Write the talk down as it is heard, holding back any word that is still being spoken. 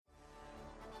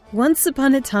Once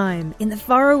upon a time, in the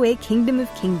faraway kingdom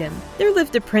of Kingdom, there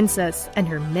lived a princess and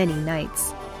her many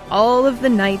knights. All of the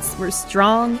knights were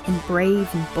strong and brave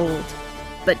and bold.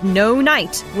 But no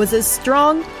knight was as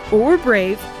strong or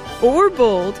brave or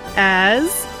bold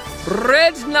as...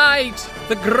 Red Knight,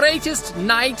 the greatest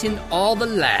knight in all the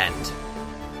land.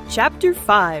 Chapter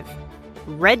 5.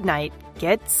 Red Knight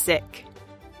Gets Sick.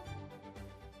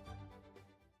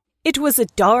 It was a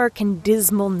dark and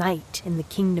dismal night in the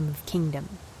Kingdom of Kingdom.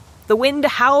 The wind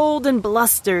howled and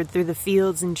blustered through the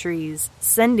fields and trees,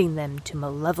 sending them to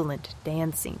malevolent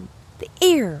dancing. The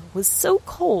air was so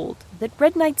cold that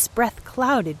Red Knight's breath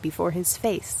clouded before his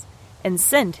face and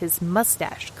sent his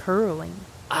mustache curling.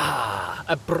 Ah,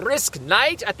 a brisk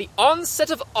night at the onset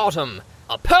of autumn.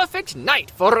 A perfect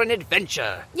night for an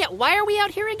adventure. Yeah, why are we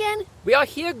out here again? We are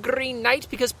here, Green Knight,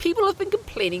 because people have been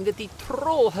complaining that the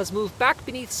troll has moved back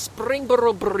beneath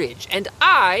Springboro Bridge, and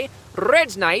I,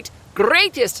 Red Knight,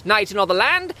 greatest knight in all the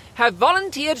land, have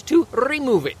volunteered to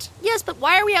remove it. Yes, but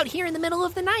why are we out here in the middle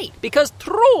of the night? Because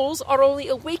trolls are only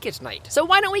awake at night. So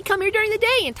why don't we come here during the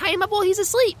day and tie him up while he's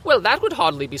asleep? Well, that would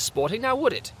hardly be sporting now,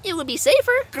 would it? It would be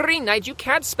safer. Green Knight, you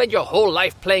can't spend your whole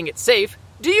life playing it safe.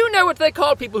 Do you know what they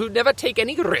call people who never take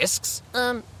any risks?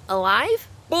 Alive?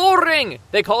 Boring!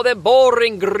 They call them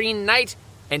boring, Green Knight,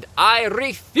 and I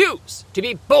refuse to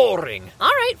be boring. All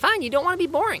right, fine, you don't want to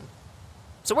be boring.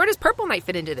 So where does Purple Knight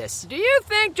fit into this? Do you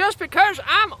think just because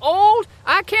I'm old,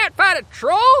 I can't fight a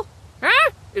troll?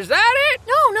 Huh? Is that it?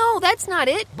 No, that's not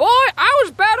it. Boy, I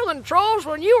was battling trolls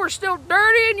when you were still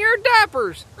dirty in your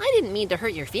diapers. I didn't mean to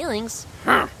hurt your feelings.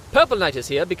 Purple Knight is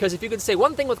here because if you could say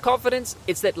one thing with confidence,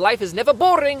 it's that life is never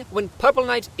boring when Purple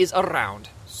Knight is around.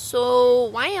 So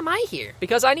why am I here?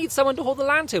 Because I need someone to hold the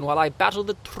lantern while I battle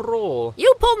the troll.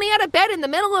 You pulled me out of bed in the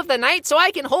middle of the night so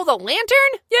I can hold a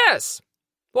lantern? Yes.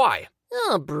 Why?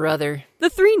 Oh, brother. The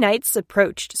three knights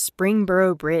approached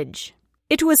Springboro Bridge.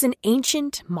 It was an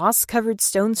ancient, moss-covered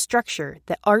stone structure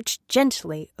that arched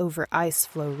gently over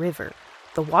Iceflow River.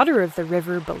 The water of the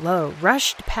river below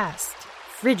rushed past,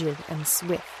 frigid and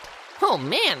swift. Oh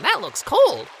man, that looks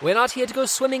cold. We're not here to go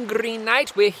swimming, Green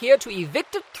Knight. We're here to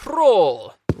evict a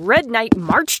troll. Red Knight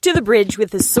marched to the bridge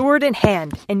with his sword in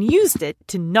hand and used it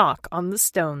to knock on the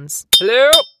stones. Hello,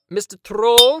 Mr.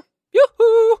 Troll?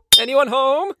 Yoo-hoo! Anyone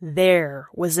home? There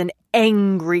was an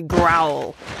angry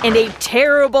growl, and a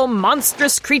terrible,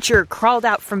 monstrous creature crawled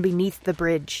out from beneath the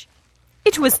bridge.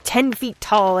 It was 10 feet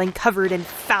tall and covered in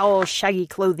foul, shaggy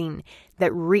clothing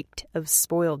that reeked of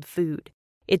spoiled food.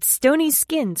 Its stony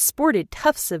skin sported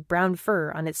tufts of brown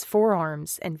fur on its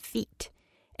forearms and feet,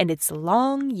 and its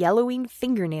long, yellowing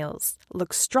fingernails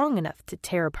looked strong enough to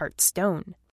tear apart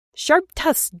stone. Sharp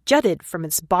tufts jutted from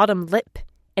its bottom lip,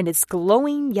 and its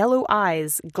glowing yellow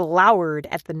eyes glowered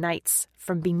at the knights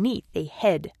from beneath a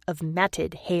head of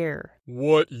matted hair.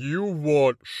 What you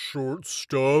want, short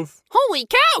stuff? Holy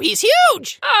cow, he's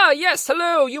huge! Ah, yes,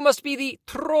 hello, you must be the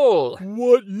troll.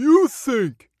 What you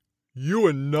think? You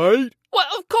a knight? Well,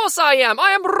 of course I am.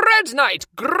 I am Red Knight,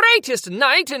 greatest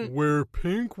knight and... Where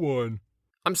Pink one?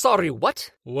 I'm sorry,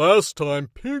 what? Last time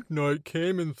Pink Knight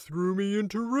came and threw me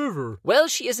into river. Well,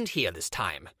 she isn't here this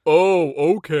time. Oh,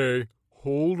 okay.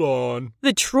 Hold on.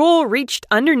 The troll reached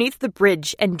underneath the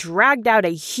bridge and dragged out a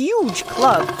huge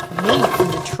club made from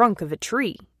the trunk of a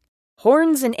tree.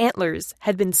 Horns and antlers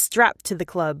had been strapped to the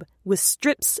club with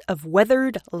strips of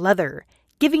weathered leather,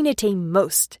 giving it a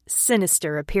most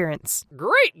sinister appearance.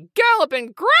 Great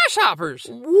galloping grasshoppers!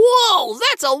 Whoa,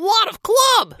 that's a lot of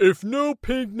club! If no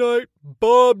Pink Knight,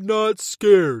 Bob not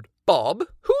scared. Bob?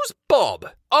 Who's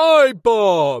Bob? I,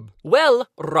 Bob! Well,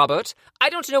 Robert, I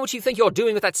don't know what you think you're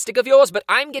doing with that stick of yours, but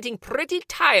I'm getting pretty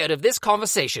tired of this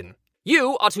conversation.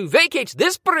 You are to vacate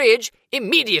this bridge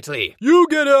immediately. You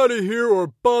get out of here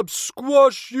or Bob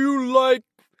squash you like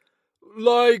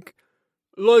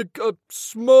a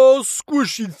small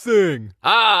squishy thing.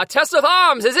 Ah, test of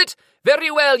arms, is it?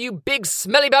 Very well, you big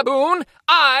smelly baboon.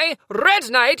 I,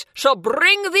 Red Knight, shall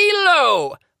bring thee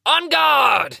low. On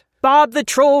guard! Bob the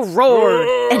Troll roared,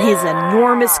 and his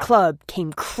enormous club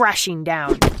came crashing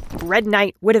down. Red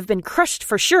Knight would have been crushed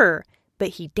for sure, but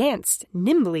he danced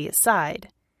nimbly aside.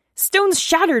 Stones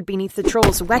shattered beneath the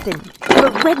troll's weapon,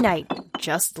 but Red Knight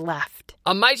just laughed.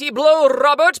 A mighty blow,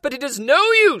 Robert, but it is no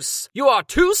use. You are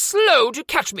too slow to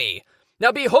catch me.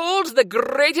 Now behold the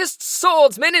greatest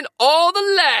swordsman in all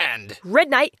the land.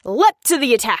 Red Knight leapt to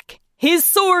the attack. His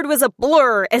sword was a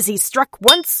blur as he struck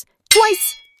once,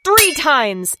 twice, 3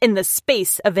 times in the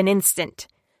space of an instant.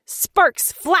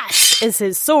 Sparks flashed as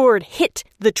his sword hit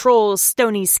the troll's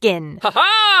stony skin.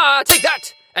 Ha-ha! Take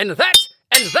that, and that,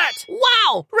 and that.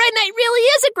 Wow! Red Knight really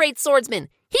is a great swordsman.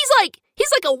 He's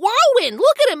He's like a whirlwind.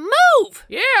 Look at him move.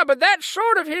 Yeah, but that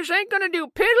sword of his ain't gonna do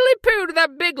piddly-poo to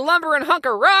that big lumbering hunk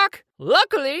of rock.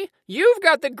 Luckily, you've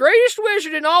got the greatest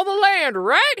wizard in all the land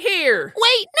right here.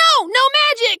 Wait, no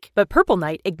magic. But Purple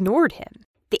Knight ignored him.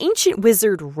 The ancient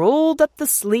wizard rolled up the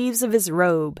sleeves of his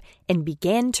robe and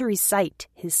began to recite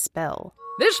his spell.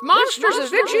 This monstrous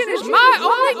eviction is my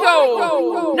only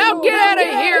goal. Now get out of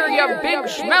here, you big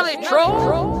smelly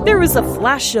troll. There was a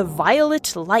flash of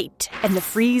violet light, and the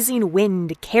freezing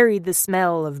wind carried the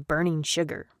smell of burning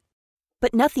sugar.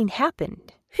 But nothing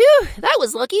happened. Phew, that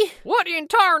was lucky. What in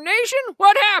tarnation?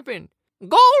 What happened?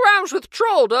 Go rhymes with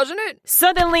troll, doesn't it?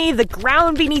 Suddenly, the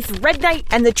ground beneath Red Knight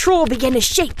and the troll began to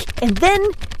shake, and then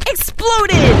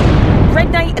exploded!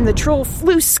 Red Knight and the troll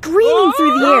flew screaming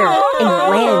through the air and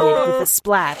landed with a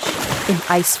splash in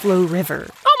Iceflow River.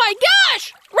 Oh my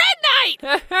gosh! Red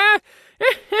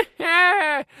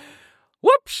Knight!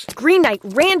 Whoops! Green Knight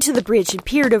ran to the bridge and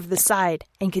peered over the side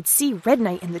and could see Red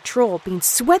Knight and the troll being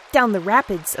swept down the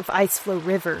rapids of Iceflow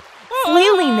River,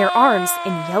 flailing their arms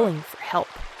and yelling for help.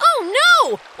 Oh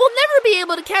no! We'll never be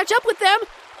able to catch up with them.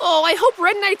 Oh, I hope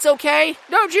Red Knight's okay.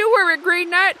 Don't you worry,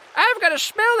 Green Knight. I've got a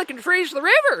spell that can freeze the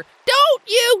river. Don't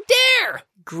you dare!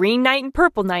 Green Knight and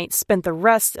Purple Knight spent the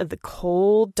rest of the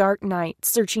cold, dark night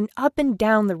searching up and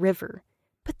down the river,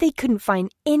 but they couldn't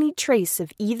find any trace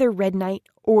of either Red Knight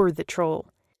or the troll.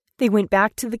 They went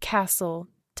back to the castle,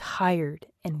 tired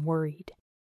and worried.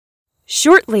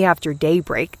 Shortly after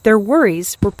daybreak, their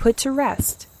worries were put to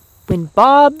rest when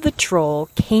Bob the Troll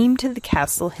came to the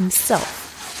castle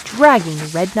himself, dragging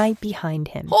Red Knight behind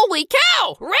him. Holy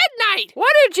cow! Red Knight!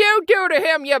 What did you do to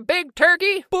him, you big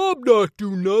turkey? Bob not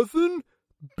do nothing.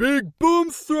 Big Boom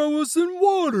throw us in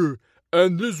water,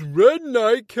 and this Red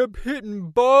Knight kept hitting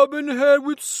Bob in head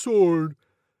with sword.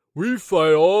 We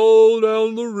fight all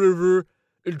down the river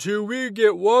until we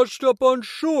get washed up on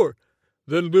shore.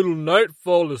 Then little Knight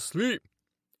fall asleep.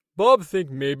 Bob think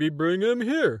maybe bring him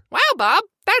here. Wow, Bob,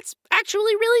 that's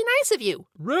actually really nice of you.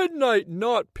 Red Knight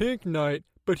not Pink Knight,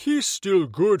 but he's still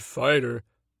good fighter.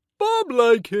 Bob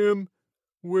like him.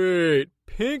 Wait,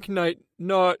 Pink Knight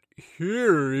not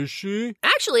here, is she?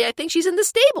 Actually, I think she's in the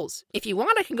stables. If you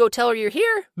want, I can go tell her you're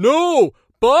here. No,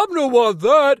 Bob no want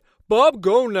that. Bob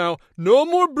go now. No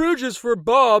more bridges for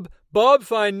Bob. Bob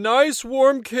find nice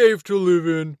warm cave to live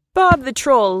in. Bob the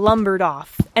Troll lumbered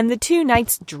off, and the two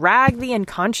knights dragged the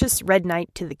unconscious Red Knight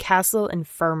to the castle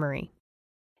infirmary.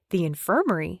 The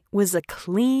infirmary was a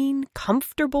clean,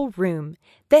 comfortable room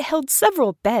that held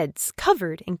several beds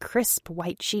covered in crisp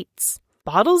white sheets.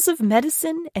 Bottles of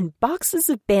medicine and boxes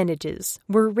of bandages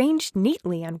were arranged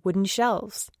neatly on wooden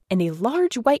shelves, and a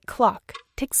large white clock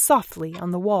ticked softly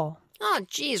on the wall. Oh,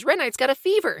 geez, Red Knight's got a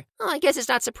fever. Oh, I guess it's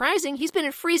not surprising. He's been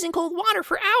in freezing cold water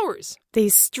for hours. They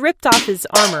stripped off his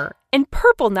armor, and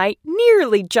Purple Knight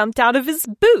nearly jumped out of his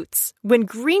boots when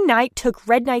Green Knight took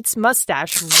Red Knight's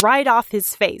mustache right off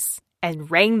his face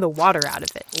and wrung the water out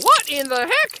of it. What in the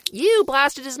heck? You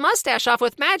blasted his mustache off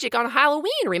with magic on Halloween,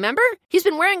 remember? He's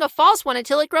been wearing a false one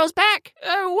until it grows back.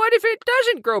 What if it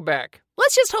doesn't grow back?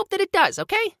 Let's just hope that it does,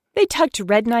 okay? They tucked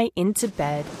Red Knight into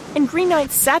bed, and Green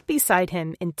Knight sat beside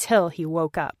him until he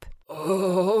woke up.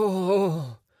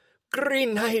 Oh,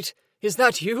 Green Knight, is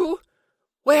that you?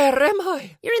 Where am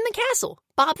I? You're in the castle.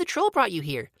 Bob the Troll brought you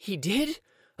here. He did?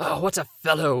 Oh, what a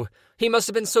fellow. He must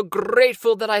have been so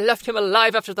grateful that I left him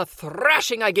alive after the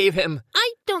thrashing I gave him.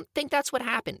 I don't think that's what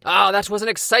happened. Ah, that was an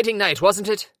exciting night, wasn't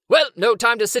it? Well, no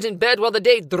time to sit in bed while the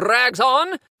day drags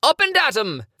on. Up and at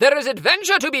 'em! There is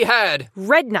adventure to be had!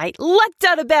 Red Knight leapt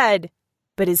out of bed,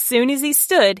 but as soon as he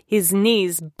stood, his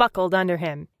knees buckled under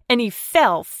him, and he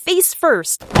fell face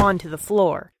first onto the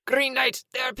floor. Green Knight,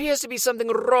 there appears to be something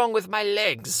wrong with my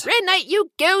legs. Red Knight,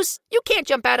 you goose! You can't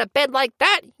jump out of bed like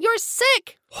that! You're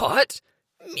sick! What?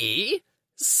 Me?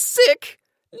 Sick?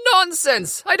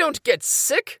 Nonsense! I don't get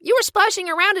sick. You were splashing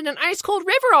around in an ice-cold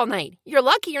river all night. You're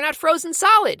lucky you're not frozen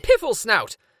solid. Piffle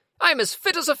snout! I'm as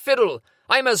fit as a fiddle.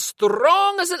 I'm as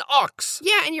strong as an ox.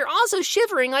 Yeah, and you're also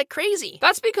shivering like crazy.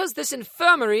 That's because this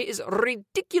infirmary is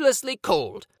ridiculously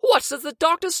cold. What, does the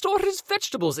doctor store his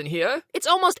vegetables in here? It's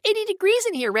almost 80 degrees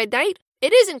in here, Red Knight.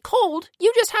 It isn't cold.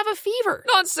 You just have a fever.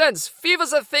 Nonsense!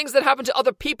 Fevers are things that happen to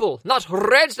other people, not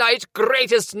Red Knight,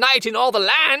 greatest knight in all the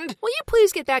land. Will you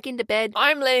please get back into bed?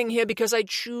 I'm laying here because I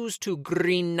choose to,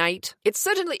 Green Knight. It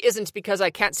certainly isn't because I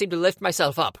can't seem to lift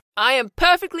myself up. I am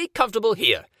perfectly comfortable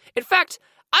here. In fact,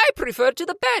 I prefer to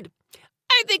the bed.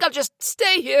 I think I'll just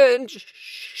stay here and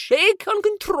shake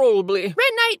uncontrollably. Red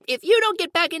Knight, if you don't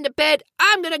get back into bed,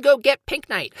 I'm gonna go get Pink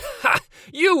Knight. Ha!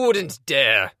 You wouldn't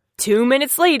dare. 2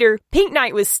 minutes later, Pink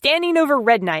Knight was standing over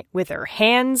Red Knight with her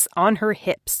hands on her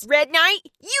hips. Red Knight,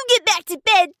 you get back to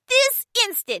bed this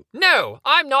instant. No,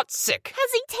 I'm not sick.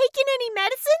 Has he taken any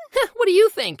medicine? What do you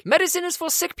think? Medicine is for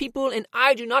sick people, and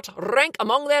I do not rank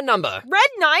among their number.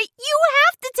 Red Knight, you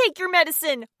have to take your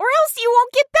medicine, or else you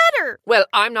won't get better. Well,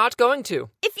 I'm not going to.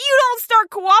 If you don't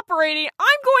start cooperating,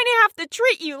 I'm going to have to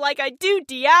treat you like I do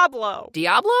Diablo.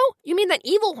 Diablo? You mean that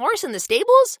evil horse in the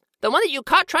stables? The one that you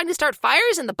caught trying to start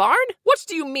fires in the barn? What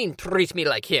do you mean, treat me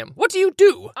like him? What do you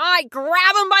do? I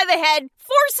grab him by the head,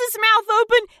 force his mouth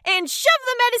open, and shove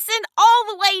the medicine all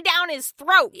the way down his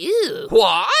throat. Ew.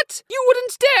 What? You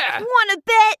wouldn't dare! Want to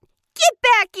bet? Get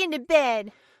back into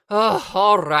bed. Oh,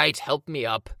 all right, help me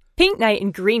up. Pink Knight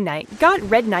and Green Knight got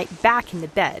Red Knight back into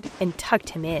bed and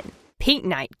tucked him in. Pink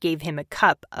Knight gave him a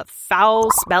cup of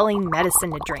foul-smelling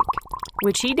medicine to drink,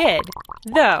 which he did,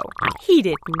 though he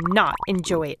did not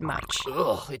enjoy it much.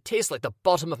 Ugh, it tastes like the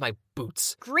bottom of my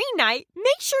boots. Green Knight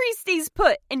makes sure he stays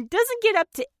put and doesn't get up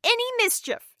to any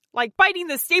mischief, like biting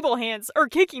the stable hands or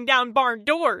kicking down barn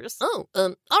doors. Oh,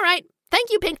 all right. Thank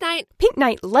you, Pink Knight. Pink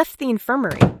Knight left the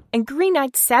infirmary, and Green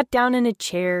Knight sat down in a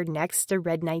chair next to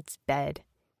Red Knight's bed.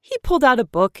 He pulled out a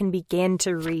book and began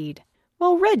to read,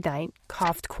 while Red Knight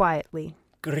coughed quietly.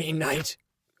 Green Knight.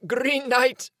 Green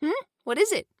Knight. What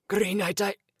is it? Green Knight,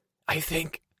 I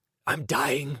think I'm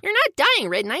dying. You're not dying,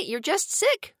 Red Knight. You're just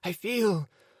sick. I feel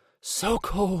so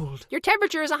cold. Your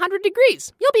temperature is 100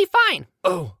 degrees. You'll be fine.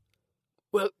 Oh,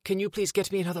 well, can you please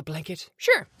get me another blanket?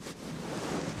 Sure.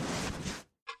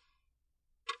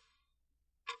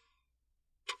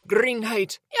 Green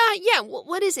Knight.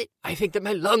 What is it? I think that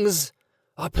my lungs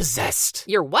are possessed.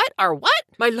 Your what? Our what?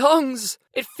 My lungs.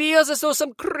 It feels as though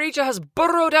some creature has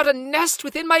burrowed out a nest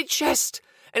within my chest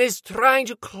and is trying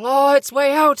to claw its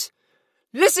way out.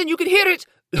 Listen, you can hear it.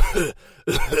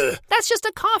 That's just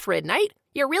a cough, Red Knight.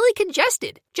 You're really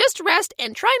congested. Just rest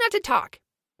and try not to talk,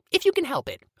 if you can help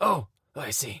it. Oh,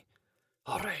 I see.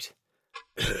 All right.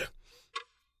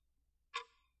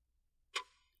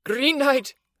 Green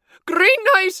Knight! Green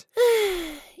Knight!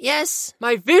 Yes?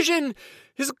 My vision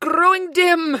is growing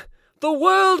dim. The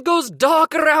world goes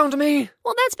dark around me.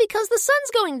 Well, that's because the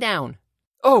sun's going down.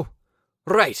 Oh,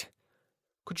 right.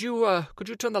 Could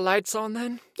you turn the lights on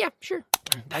then? Yeah, sure.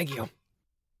 Thank you.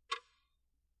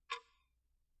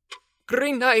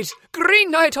 Green Knight!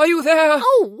 Green Knight, are you there?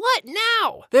 Oh, what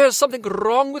now? There's something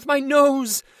wrong with my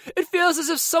nose. It feels as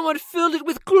if someone filled it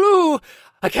with glue.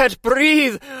 I can't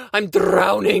breathe. I'm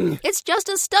drowning. It's just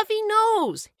a stuffy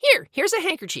nose. Here's a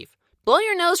handkerchief. Blow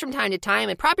your nose from time to time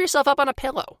and prop yourself up on a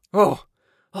pillow. Oh,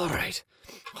 all right.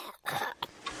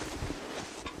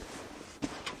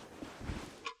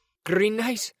 Green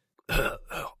Knight?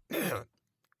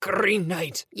 Green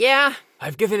Knight. Yeah?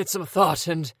 I've given it some thought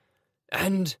and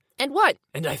what?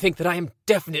 And I think that I am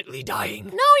definitely dying.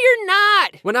 No, you're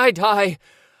not. When I die,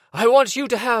 I want you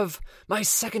to have my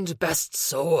second best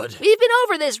sword. We've been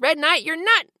over this, Red Knight. You're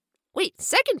not... Wait,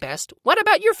 second best? What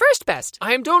about your first best?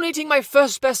 I am donating my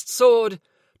first best sword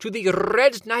to the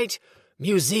Red Knight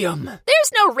Museum.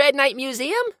 There's no Red Knight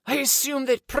Museum. I assume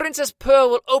that Princess Pearl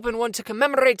will open one to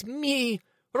commemorate me,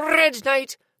 Red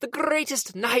Knight, the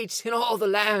greatest knight in all the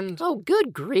land. Oh,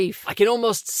 good grief. I can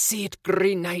almost see it,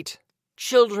 Green Knight.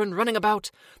 Children running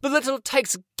about, the little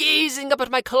tykes gazing up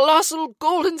at my colossal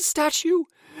golden statue,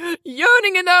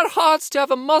 yearning in their hearts to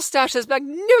have a mustache as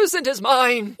magnificent as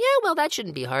mine. Yeah, well, that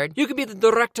shouldn't be hard. You can be the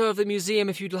director of the museum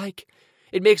if you'd like.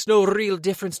 It makes no real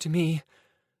difference to me.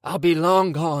 I'll be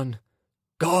long gone,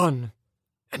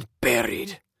 and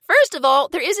buried. First of all,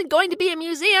 there isn't going to be a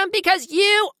museum because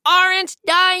you aren't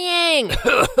dying.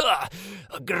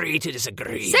 Agree to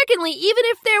disagree. Secondly, even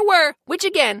if there were, which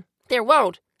again, there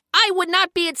won't, I would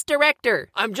not be its director.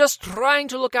 I'm just trying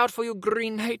to look out for you,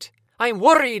 Green Knight. I'm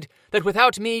worried that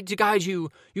without me to guide you,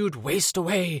 you'd waste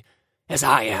away, as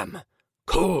I am,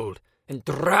 cold and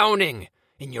drowning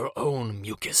in your own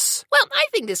mucus. Well, I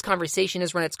think this conversation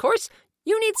has run its course.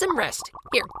 You need some rest.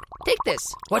 Here, take this.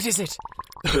 What is it?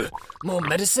 More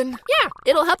medicine? Yeah,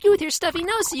 it'll help you with your stuffy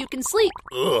nose so you can sleep.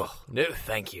 Ugh, no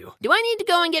thank you. Do I need to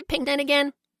go and get Pink Knight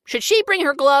again? Should she bring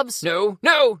her gloves? No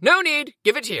need.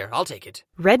 Give it here. I'll take it.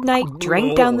 Red Knight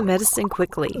drank down the medicine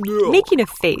quickly, making a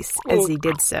face as he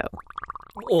did so.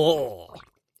 Oh,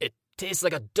 it tastes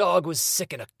like a dog was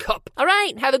sick in a cup. All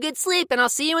right, have a good sleep, and I'll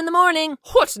see you in the morning.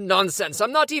 What nonsense.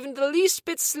 I'm not even the least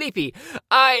bit sleepy.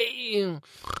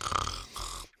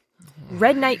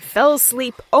 Red Knight fell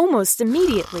asleep almost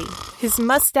immediately, his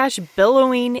mustache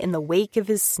billowing in the wake of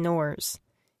his snores.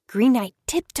 Green Knight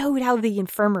tiptoed out of the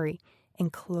infirmary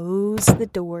and closed the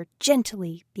door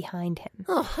gently behind him.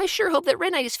 Oh, I sure hope that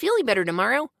Red Knight is feeling better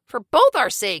tomorrow, for both our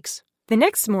sakes. The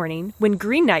next morning, when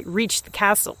Green Knight reached the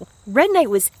castle, Red Knight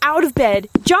was out of bed,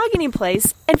 jogging in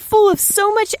place, and full of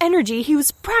so much energy he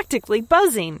was practically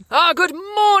buzzing. Good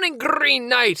morning, Green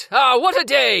Knight. What a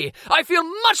day. I feel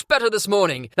much better this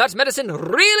morning. That medicine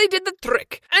really did the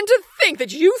trick. And to think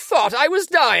that you thought I was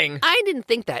dying. I didn't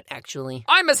think that, actually.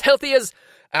 I'm as healthy as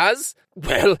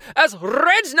Red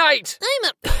Knight.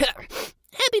 I'm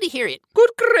happy to hear it. Good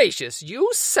gracious, you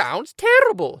sound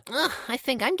terrible. I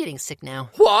think I'm getting sick now.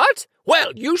 What?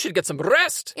 Well, you should get some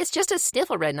rest. It's just a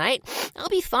sniffle, Red Knight. I'll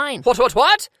be fine.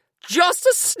 What? Just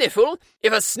a sniffle?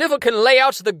 If a sniffle can lay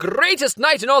out the greatest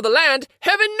night in all the land,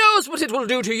 heaven knows what it will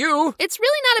do to you. It's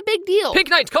really not a big deal.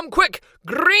 Pink Knight, come quick.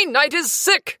 Green Knight is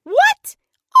sick. What?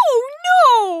 Oh,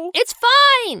 no! It's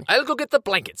fine. I'll go get the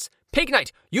blankets. Pink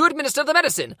Knight, you administer the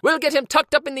medicine. We'll get him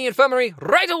tucked up in the infirmary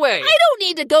right away. I don't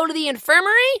need to go to the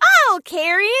infirmary. I'll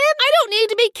carry him. I don't need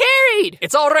to be carried.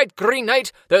 It's all right, Green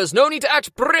Knight. There's no need to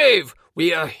act brave.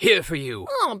 We are here for you.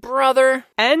 Oh, brother.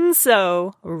 And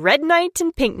so, Red Knight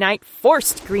and Pink Knight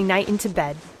forced Green Knight into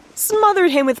bed,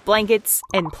 smothered him with blankets,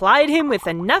 and plied him with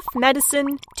enough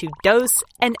medicine to dose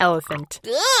an elephant.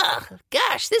 Ugh,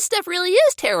 gosh, this stuff really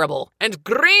is terrible. And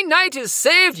Green Knight is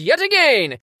saved yet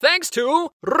again, thanks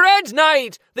to Red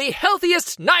Knight, the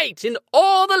healthiest knight in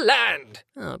all the land.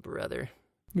 Oh, brother.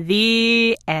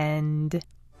 The end.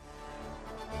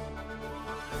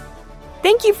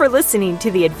 Thank you for listening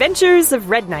to The Adventures of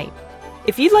Red Knight.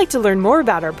 If you'd like to learn more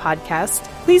about our podcast,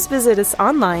 please visit us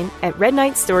online at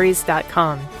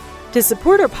redknightstories.com. To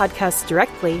support our podcast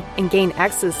directly and gain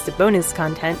access to bonus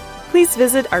content, please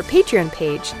visit our Patreon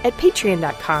page at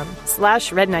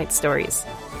patreon.com/redknightstories.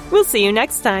 We'll see you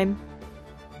next time.